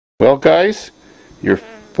Well guys, you're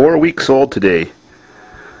 4 weeks old today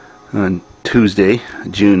on Tuesday,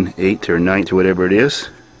 June 8th or 9th or whatever it is.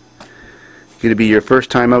 It's going to be your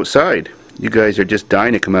first time outside. You guys are just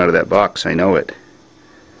dying to come out of that box, I know it.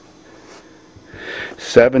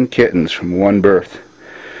 7 kittens from one birth.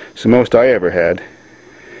 It's the most I ever had.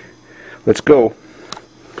 Let's go.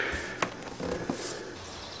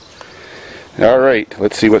 Alright,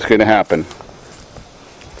 let's see what's going to happen.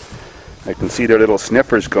 I can see their little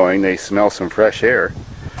sniffers going. They smell some fresh air.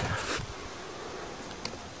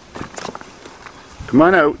 Come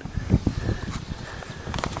on out.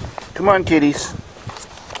 Come on, kitties.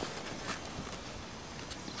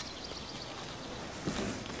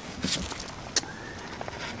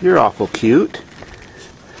 You're awful cute.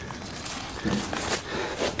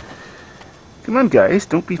 Come on, guys.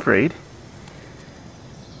 Don't be afraid.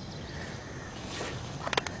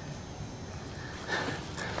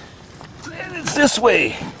 It's this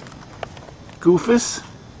way, Goofus.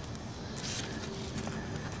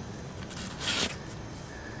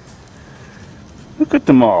 Look at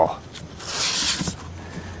them all.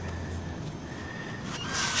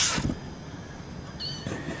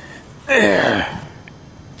 There.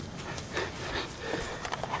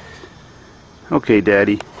 Okay,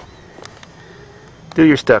 Daddy. Do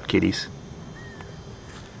your stuff, kitties.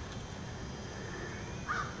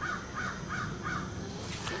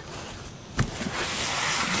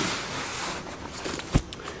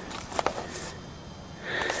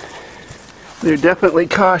 They're definitely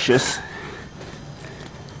cautious.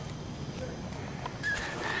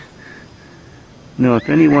 Now, if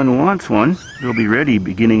anyone wants one, they'll be ready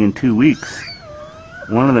beginning in 2 weeks.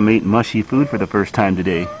 One of them ate mushy food for the first time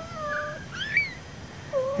today.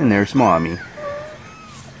 And there's Mommy.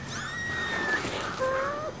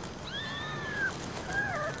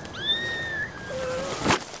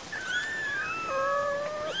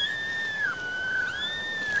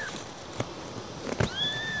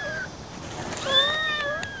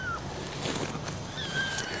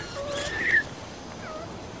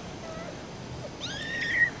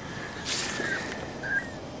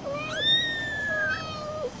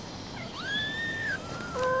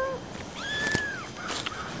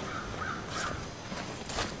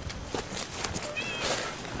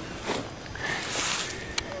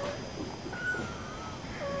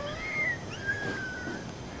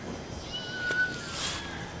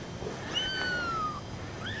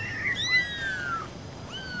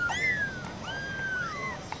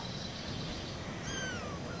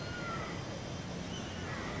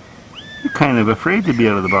 You're kind of afraid to be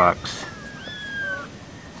out of the box.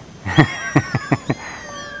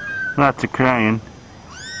 Lots of crying.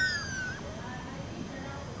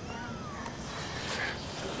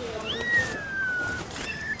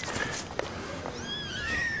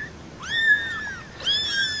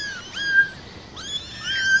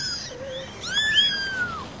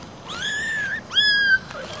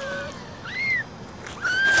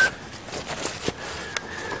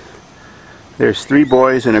 There's 3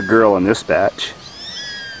 boys and a girl in this batch.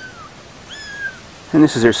 And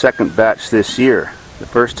this is their second batch this year. The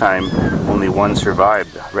first time only one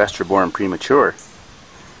survived. The rest were born premature.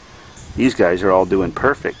 These guys are all doing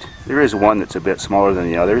perfect. There is one that's a bit smaller than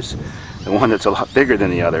the others, and one that's a lot bigger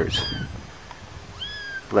than the others.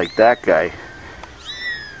 Like that guy.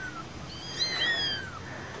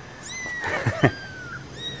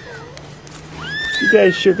 You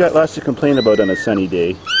guys sure got lots to complain about on a sunny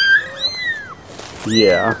day.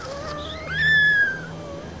 Yeah.